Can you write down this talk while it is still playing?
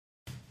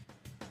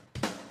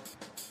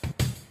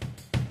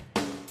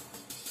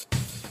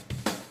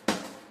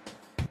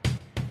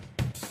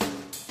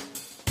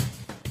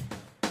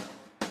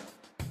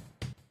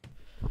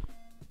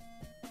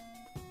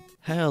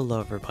Hello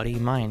everybody,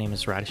 my name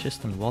is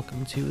Raddishist and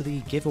welcome to the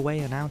giveaway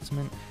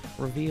announcement,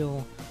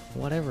 reveal,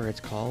 whatever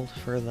it's called,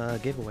 for the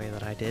giveaway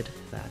that I did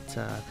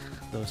that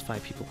those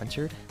 5 people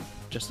entered,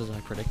 just as I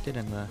predicted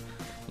in the,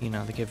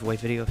 the giveaway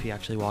video. If you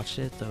actually watched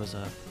it, those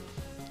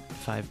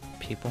 5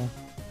 people.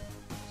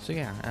 So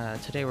yeah,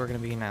 today we're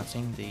going to be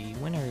announcing the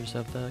winners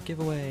of the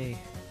giveaway,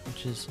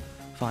 which is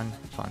fun.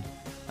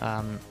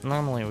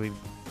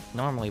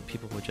 Normally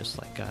people would just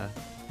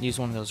use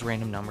one of those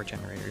random number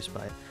generators,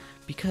 but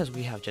because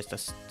we have just a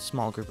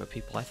small group of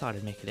people, I thought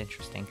it'd make it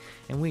interesting,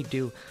 and we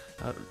do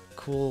a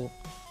cool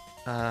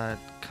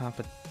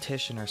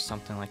competition or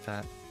something like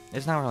that.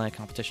 It's not really a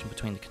competition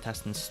between the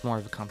contestants, it's more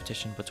of a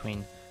competition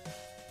between,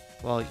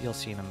 well, you'll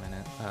see in a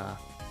minute.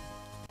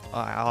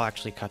 I'll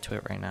actually cut to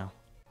it right now.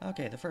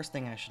 Okay, the first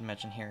thing I should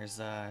mention here is,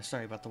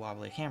 sorry about the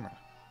wobbly camera,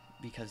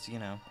 because,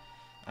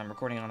 I'm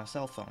recording on a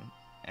cell phone,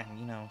 and,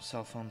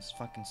 cell phones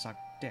fucking suck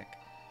dick,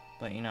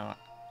 but, I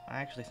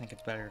actually think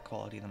it's better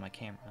quality than my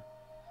camera.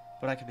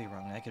 But I could be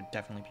wrong. I could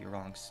definitely be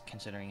wrong,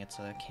 considering it's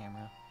a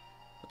camera.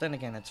 But then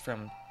again, it's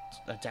from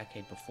a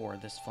decade before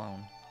this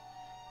phone,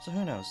 so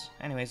who knows?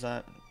 Anyways,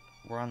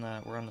 we're on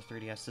the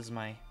 3DS. This is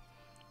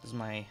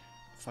my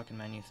fucking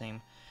menu theme,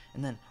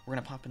 and then we're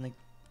gonna pop in the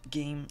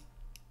game.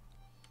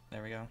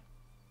 There we go.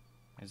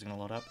 It's gonna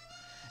load up.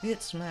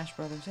 It's Smash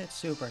Brothers. It's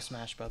Super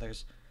Smash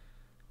Brothers.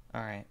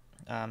 All right.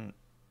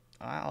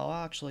 I'll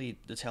actually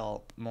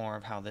tell more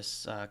of how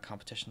this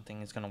competition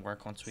thing is gonna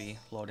work once we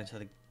load into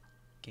the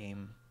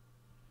game.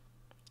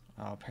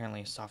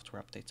 Apparently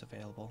software updates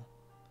available.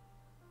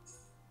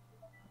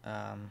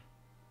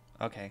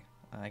 Okay,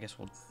 I guess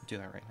we'll do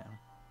that right now.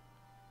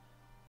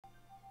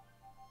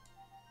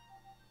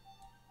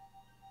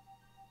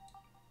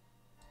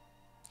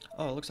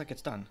 Oh, it looks like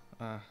it's done.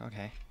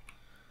 Okay.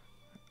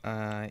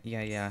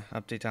 Yeah,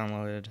 update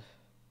downloaded.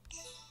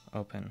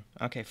 Open.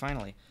 Okay,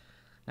 finally.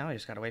 Now I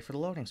just gotta wait for the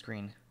loading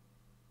screen.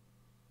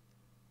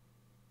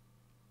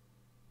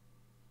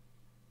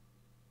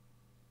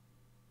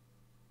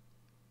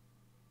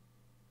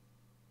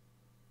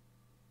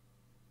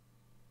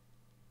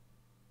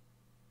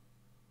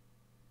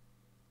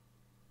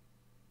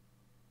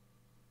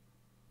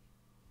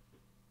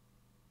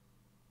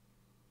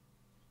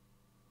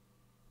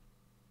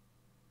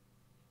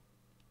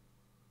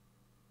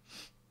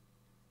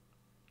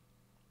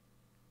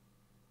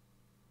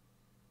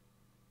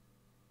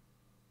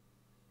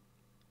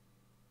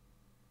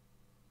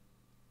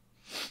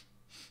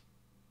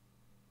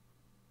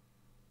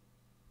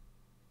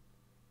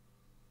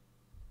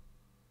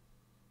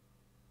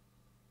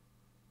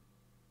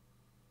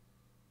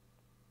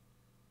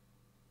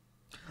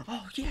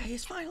 Oh yeah,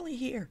 he's finally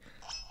here!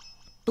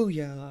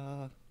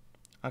 Booyah!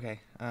 Okay,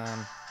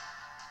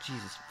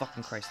 Jesus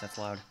fucking Christ, that's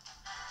loud.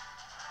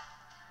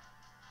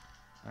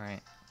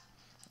 Alright.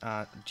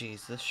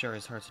 Geez, this sure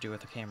is hard to do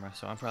with the camera,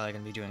 so I'm probably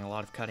gonna be doing a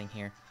lot of cutting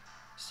here.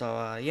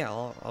 So, yeah,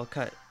 I'll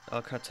cut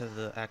to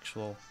the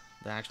actual.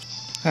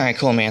 Alright,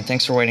 cool, man.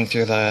 Thanks for waiting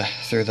through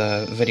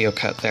the video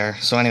cut there.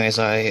 So anyways,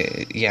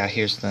 yeah,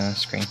 here's the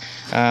screen.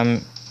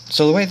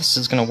 So the way this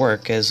is gonna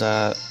work is,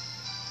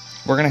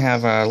 we're gonna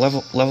have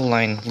level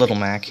 9 Little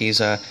Mac. He's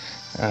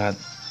well,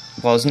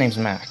 his name's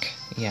Mac.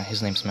 Yeah,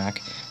 his name's Mac.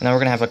 And then we're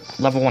gonna have a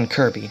level 1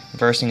 Kirby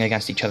versing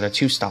against each other,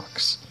 2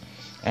 stocks.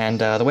 And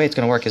the way it's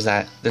gonna work is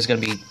that there's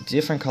gonna be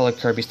different colored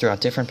Kirbys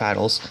throughout different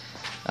battles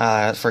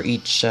for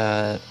each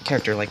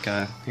character. Like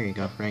here you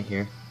go, right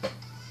here.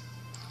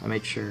 I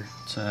made sure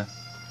to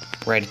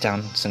write it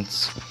down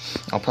since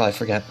I'll probably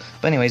forget.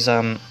 But anyways,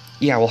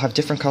 yeah, we'll have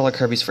different colored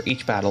Kirbys for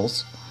each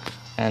battles.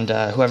 And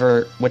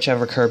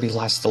whichever Kirby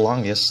lasts the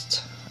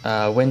longest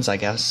wins, I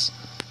guess.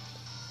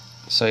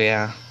 So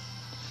yeah,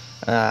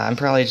 I'm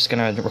probably just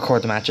gonna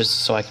record the matches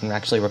so I can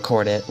actually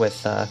record it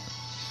with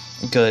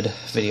good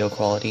video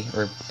quality,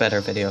 or better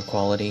video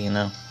quality,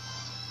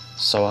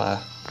 So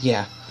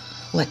yeah,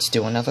 let's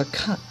do another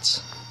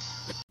cut.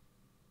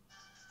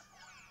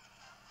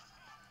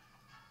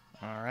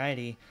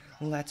 Alrighty,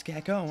 let's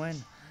get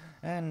going.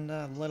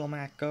 And Little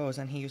Mac goes,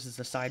 and he uses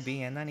the side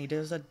B, and then he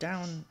does a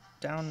down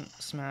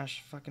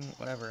smash, fucking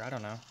whatever, I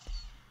don't know.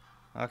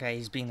 Okay,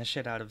 he's beating the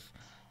shit out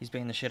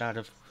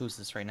of, who's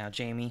this right now,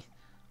 Jamie?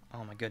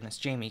 Oh my goodness,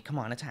 Jamie, come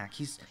on, attack.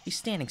 He's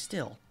standing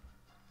still.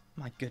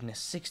 My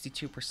goodness,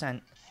 62%.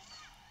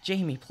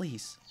 Jamie,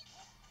 please.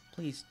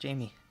 Please,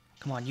 Jamie.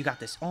 Come on, you got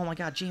this. Oh my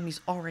god,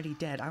 Jamie's already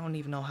dead. I don't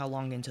even know how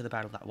long into the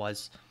battle that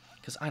was,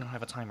 because I don't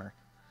have a timer.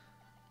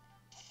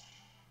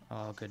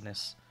 Oh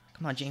goodness.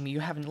 Come on, Jamie, you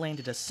haven't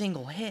landed a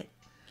single hit.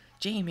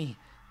 Jamie,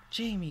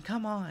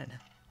 come on.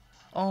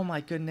 Oh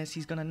my goodness,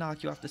 he's gonna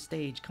knock you off the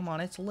stage. Come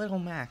on, it's Little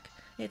Mac.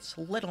 It's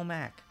Little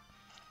Mac.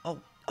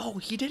 Oh,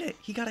 he did it.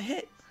 He got a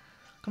hit.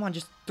 Come on,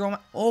 just throw him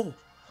out.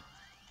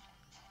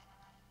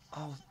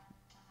 Oh,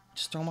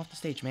 just throw him off the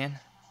stage, man.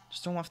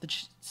 Just throw him off the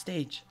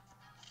stage.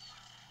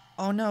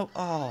 Oh no.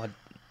 Oh,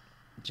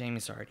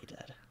 Jamie's already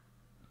dead.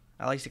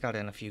 At least he got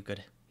in a few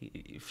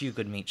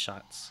good meat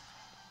shots.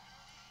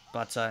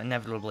 But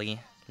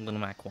inevitably, Little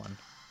Mac won.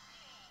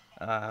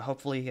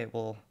 Hopefully it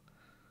will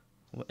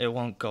it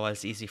won't go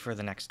as easy for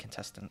the next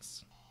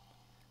contestants.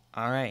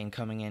 Alright, and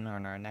coming in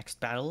on our next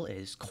battle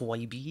is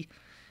Kuiby.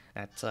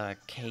 That's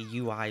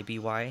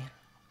Kuiby.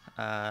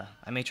 I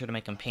made sure to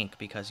make him pink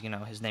because, you know,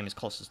 his name is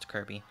closest to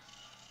Kirby.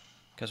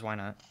 Because why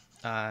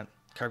not?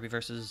 Kirby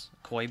versus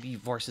Kuiby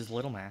versus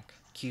Little Mac.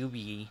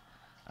 QB.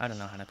 I don't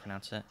know how to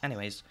pronounce it.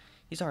 Anyways,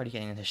 he's already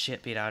getting the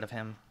shit beat out of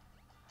him.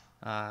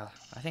 I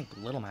think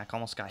Little Mac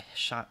almost got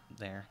shot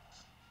there.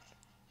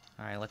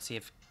 Alright, let's see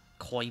if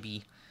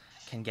Kuiby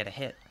can get a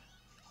hit.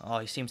 Oh,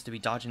 he seems to be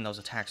dodging those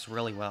attacks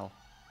really well.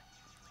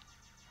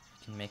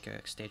 He can make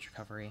a stage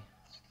recovery.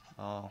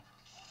 Oh.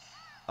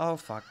 Oh,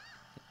 fuck.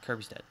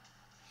 Kirby's dead.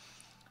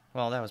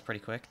 Well, that was pretty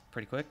quick.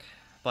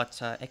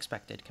 But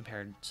expected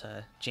compared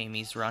to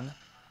Jamie's run.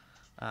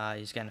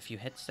 He's getting a few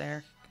hits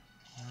there.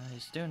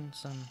 He's doing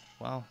some...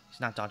 Well,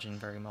 he's not dodging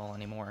very well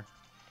anymore.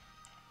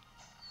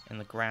 And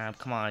the grab,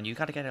 come on, you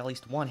gotta get at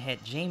least one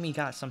hit. Jamie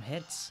got some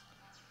hits.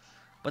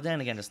 But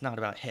then again, it's not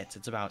about hits,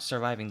 it's about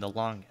surviving the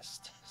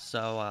longest.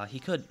 So, he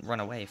could run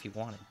away if he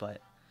wanted,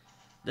 but...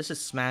 This is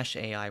Smash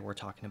AI we're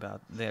talking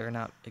about. They're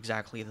not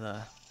exactly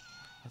the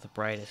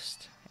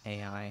brightest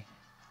AI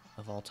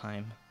of all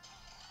time.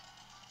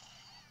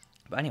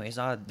 But anyways,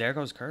 there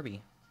goes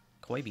Kirby.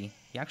 Kuiby.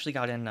 He actually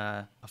got in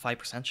a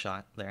 5%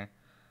 shot there.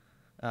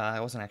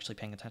 I wasn't actually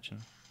paying attention.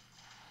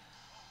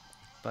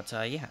 But,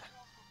 yeah.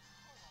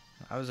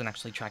 I wasn't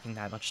actually tracking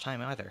that much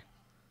time either.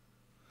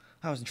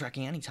 I wasn't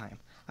tracking any time.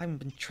 I haven't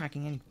been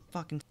tracking any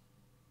fucking...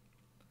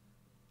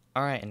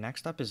 Alright, and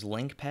next up is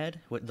Linkped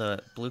with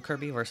the Blue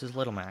Kirby versus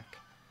Little Mac.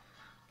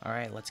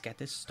 Alright, let's get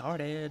this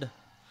started.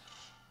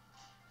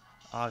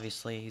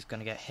 Obviously, he's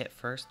gonna get hit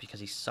first because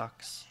he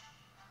sucks.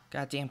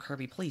 Goddamn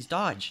Kirby, please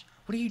dodge!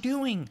 What are you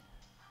doing?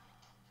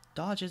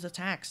 Dodge his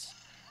attacks.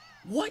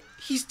 What?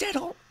 He's dead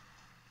all...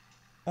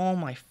 Oh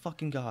my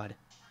fucking god.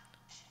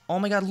 Oh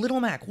my god,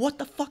 Little Mac! What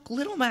the fuck,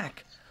 Little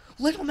Mac?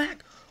 Little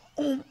Mac!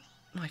 Oh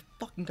my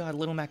fucking god,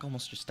 Little Mac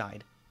almost just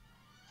died.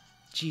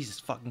 Jesus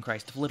fucking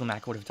Christ, if Little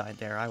Mac would have died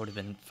there, I would have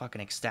been fucking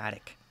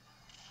ecstatic.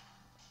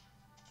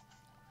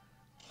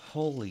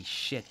 Holy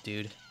shit,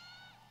 dude.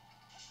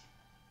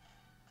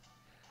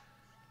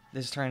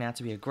 This is turning out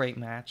to be a great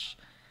match.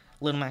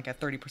 Little Mac at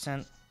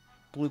 30%,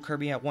 Blue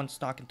Kirby at 1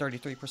 stock and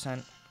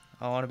 33%.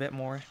 I want a bit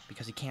more,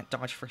 because he can't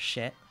dodge for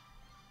shit.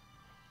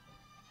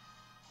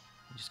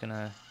 I'm just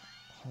gonna...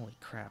 Holy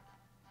crap.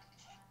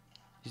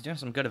 He's doing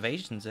some good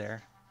evasions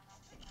there.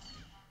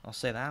 I'll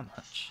say that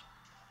much.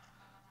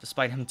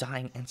 Despite him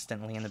dying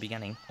instantly in the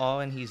beginning. Oh,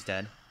 and he's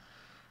dead.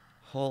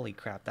 Holy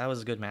crap, that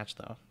was a good match,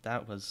 though.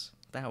 That was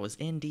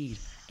indeed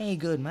a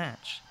good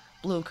match.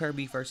 Blue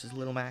Kirby versus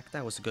Little Mac,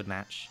 that was a good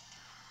match.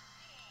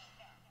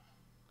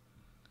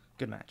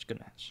 Good match, good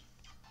match.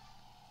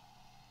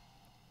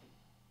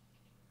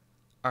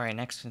 Alright,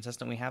 next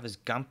contestant we have is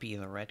Gumpy,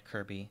 the red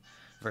Kirby,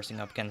 versing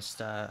up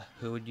against,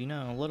 who would you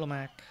know, Little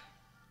Mac.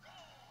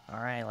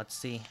 Alright, let's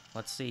see.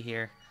 Let's see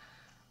here.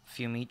 A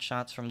few meat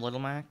shots from Little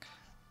Mac,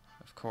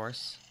 of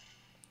course.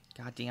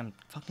 Goddamn,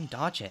 fucking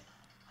dodge it.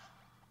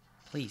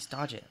 Please,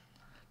 dodge it.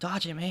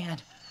 Dodge it, man!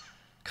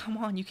 Come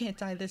on, you can't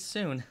die this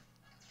soon.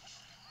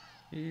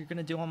 You're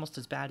gonna do almost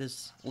as bad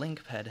as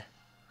Linkped.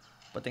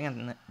 But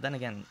then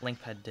again,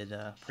 Linkped did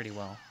pretty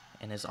well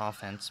in his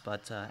offense.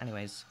 But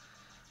anyways,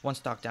 1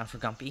 stock down for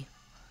Gumpy.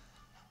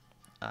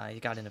 He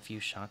got in a few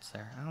shots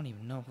there. I don't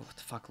even know what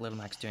the fuck Little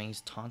Mac's doing. He's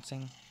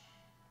taunting.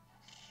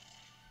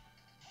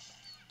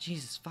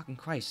 Jesus fucking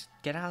Christ.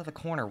 Get out of the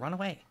corner. Run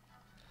away.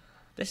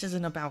 This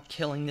isn't about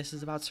killing. This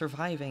is about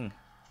surviving.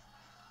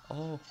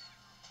 Oh.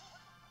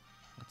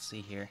 Let's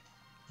see here.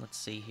 Let's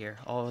see here.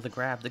 Oh, the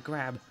grab. The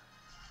grab.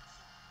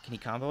 Can he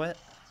combo it?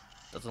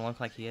 Doesn't look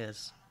like he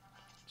is.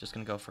 Just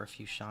gonna go for a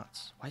few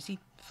shots. Why is he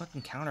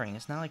fucking countering?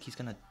 It's not like he's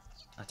gonna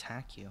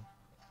attack you.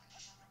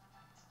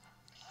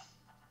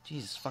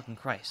 Jesus fucking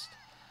Christ.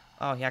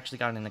 Oh, he actually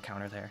got in the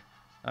counter there.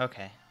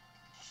 Okay.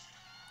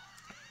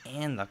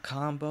 And the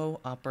combo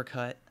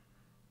uppercut.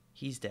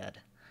 He's dead.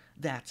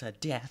 That's a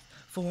death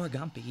for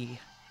Gumpy.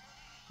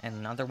 And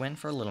another win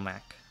for Little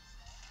Mac.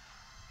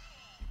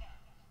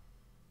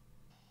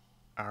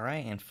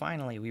 Alright, and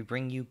finally we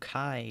bring you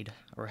Kaid,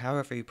 or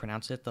however you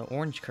pronounce it, the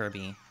orange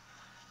Kirby.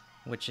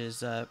 Which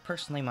is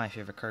personally my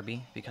favorite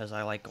Kirby, because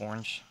I like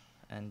orange.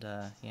 And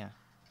yeah.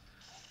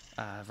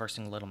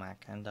 Versing Little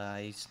Mac. And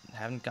he's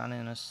haven't gotten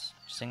in a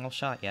single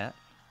shot yet.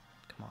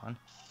 Come on.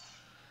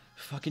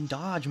 Fucking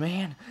dodge,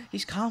 man!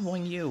 He's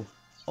comboing you!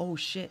 Oh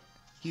shit.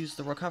 He used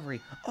the recovery.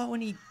 Oh,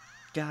 and he...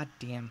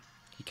 Goddamn.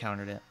 He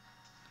countered it.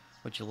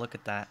 Would you look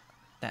at that?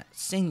 That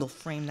single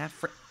frame, that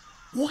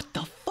What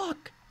the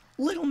fuck?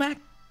 Little Mac...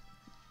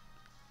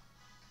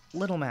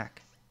 Little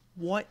Mac.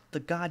 What the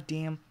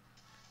goddamn...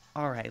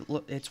 Alright,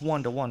 look, it's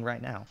 1-to-1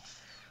 right now.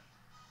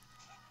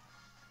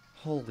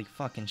 Holy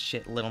fucking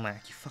shit, Little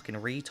Mac, you fucking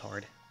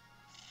retard.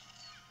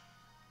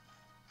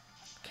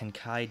 Can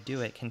Kaid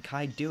do it? Can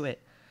Kaid do it?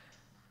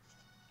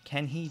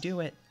 Can he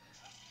do it?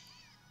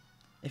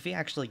 If he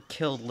actually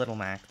killed Little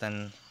Mac,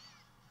 then...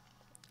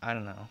 I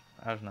don't know.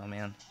 I don't know,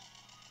 man.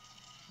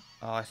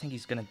 Oh, I think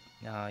he's gonna...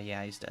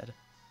 yeah, he's dead.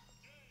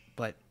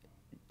 But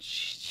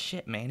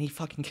Shit, man, he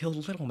fucking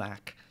killed Little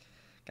Mac.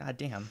 God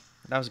damn.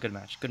 That was a good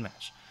match. Good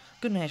match.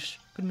 Good match.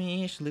 Good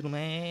match, Little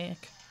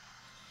Mac.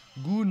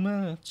 Good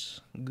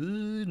match.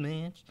 Good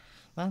match.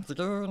 That's a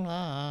good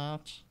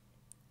match.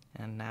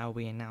 And now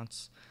we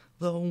announce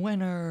the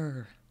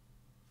winner.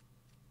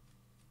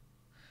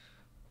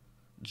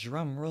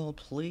 Drum roll,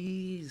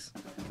 please.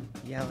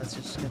 Yeah, let's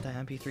just get the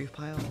MP3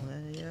 file.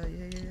 Yeah.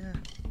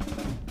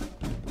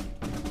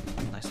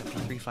 Nice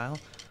MP3 file.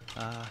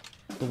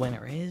 The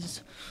winner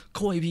is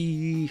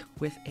Koibi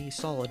with a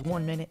solid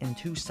 1 minute and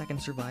 2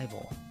 second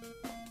survival.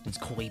 It's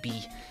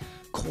Koibi.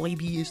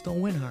 Koibi is the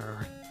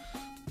winner.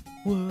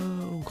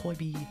 Whoa,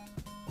 Koibi.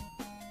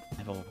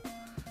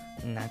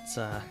 And that's,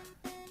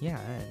 yeah,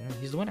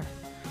 he's the winner.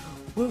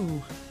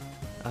 Woo!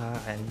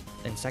 And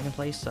in second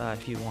place,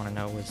 if you want to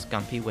know, is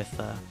Gumpy with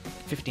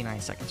 59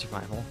 second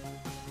survival.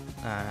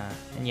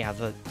 And yeah,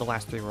 the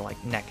last three were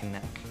like neck and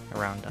neck,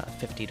 around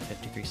 50 to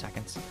 53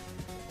 seconds.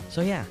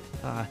 So yeah,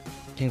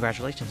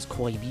 congratulations,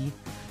 Koibi.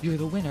 You're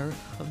the winner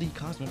of the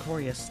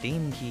Cosmochoria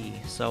Steam key.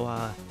 So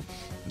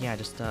yeah,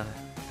 just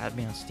add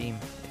me on Steam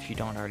if you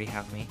don't already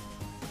have me.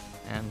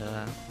 And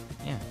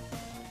yeah.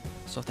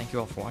 So thank you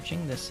all for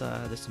watching this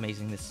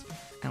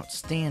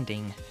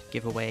outstanding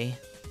giveaway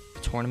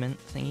tournament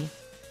thingy.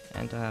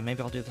 And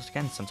maybe I'll do this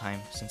again sometime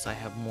since I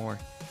have more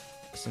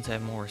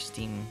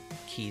Steam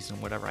keys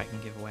and whatever I can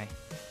give away.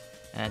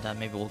 And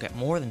maybe we'll get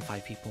more than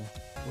 5 people,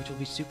 which will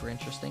be super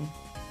interesting.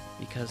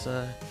 Because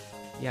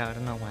yeah, I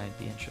don't know why it'd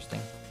be interesting.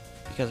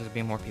 Because there'd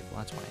be more people,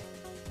 that's why.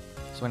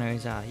 So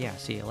anyways, yeah,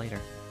 see you later.